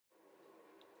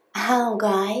Hello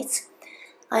guys,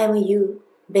 I'm Yu,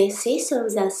 bassist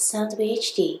of the Sound of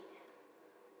HD.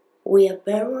 We are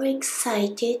very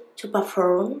excited to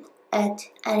perform at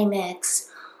Animex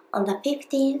on the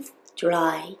 15th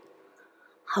July.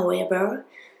 However,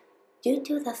 due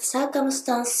to the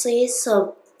circumstances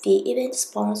of the event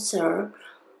sponsor,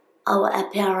 our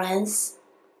appearance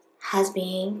has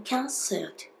been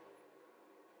cancelled.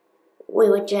 We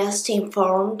were just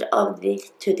informed of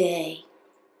this today.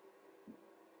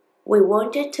 We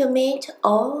wanted to meet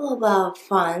all of our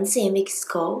fans in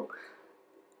Mexico,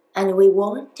 and we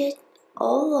wanted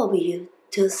all of you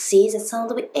to see the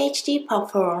Sound of HD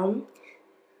perform,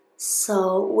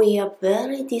 so we are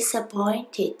very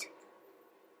disappointed.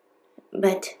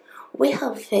 But we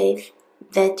have faith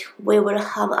that we will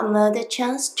have another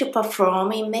chance to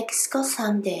perform in Mexico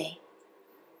someday.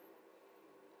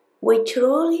 We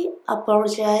truly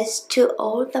apologize to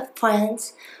all the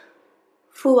fans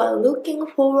who are looking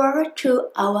forward to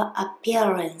our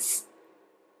appearance.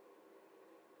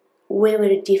 We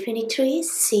will definitely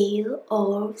see you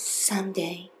all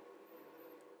someday.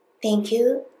 Thank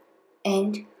you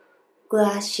and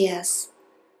gracias.